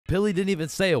Billy didn't even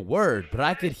say a word, but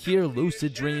I could hear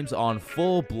Lucid Dreams on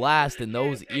full blast in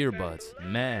those earbuds.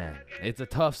 Man, it's a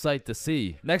tough sight to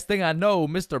see. Next thing I know,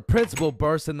 Mr. Principal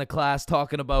bursts in the class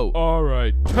talking about, "All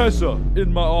right, Tessa,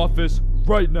 in my office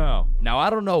right now." Now, I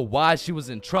don't know why she was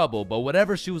in trouble, but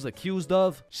whatever she was accused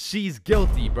of, she's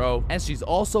guilty, bro. And she's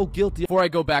also guilty. Before I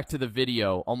go back to the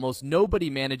video, almost nobody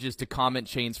manages to comment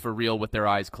Chains for Real with their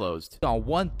eyes closed. On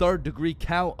 1/3 degree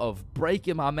count of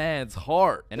breaking my man's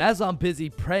heart. And as I'm busy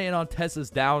praying on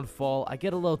Tessa's downfall, I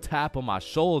get a little tap on my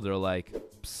shoulder like,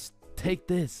 "Psst, take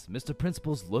this. Mr.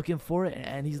 Principal's looking for it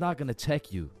and he's not gonna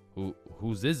check you."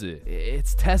 Whose is it?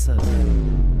 It's Tessa's.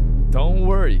 Don't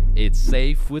worry, it's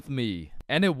safe with me.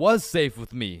 And it was safe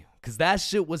with me, cause that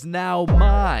shit was now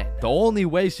mine. The only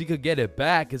way she could get it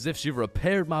back is if she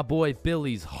repaired my boy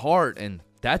Billy's heart, and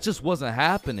that just wasn't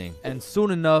happening. And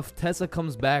soon enough, Tessa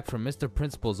comes back from Mr.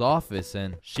 Principal's office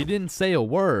and she didn't say a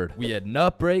word. We had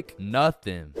nut break,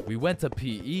 nothing. We went to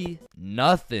PE,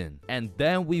 nothing. And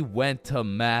then we went to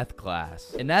math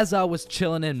class. And as I was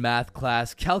chilling in math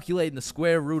class, calculating the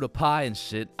square root of pi and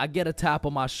shit, I get a tap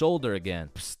on my shoulder again.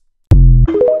 Psst,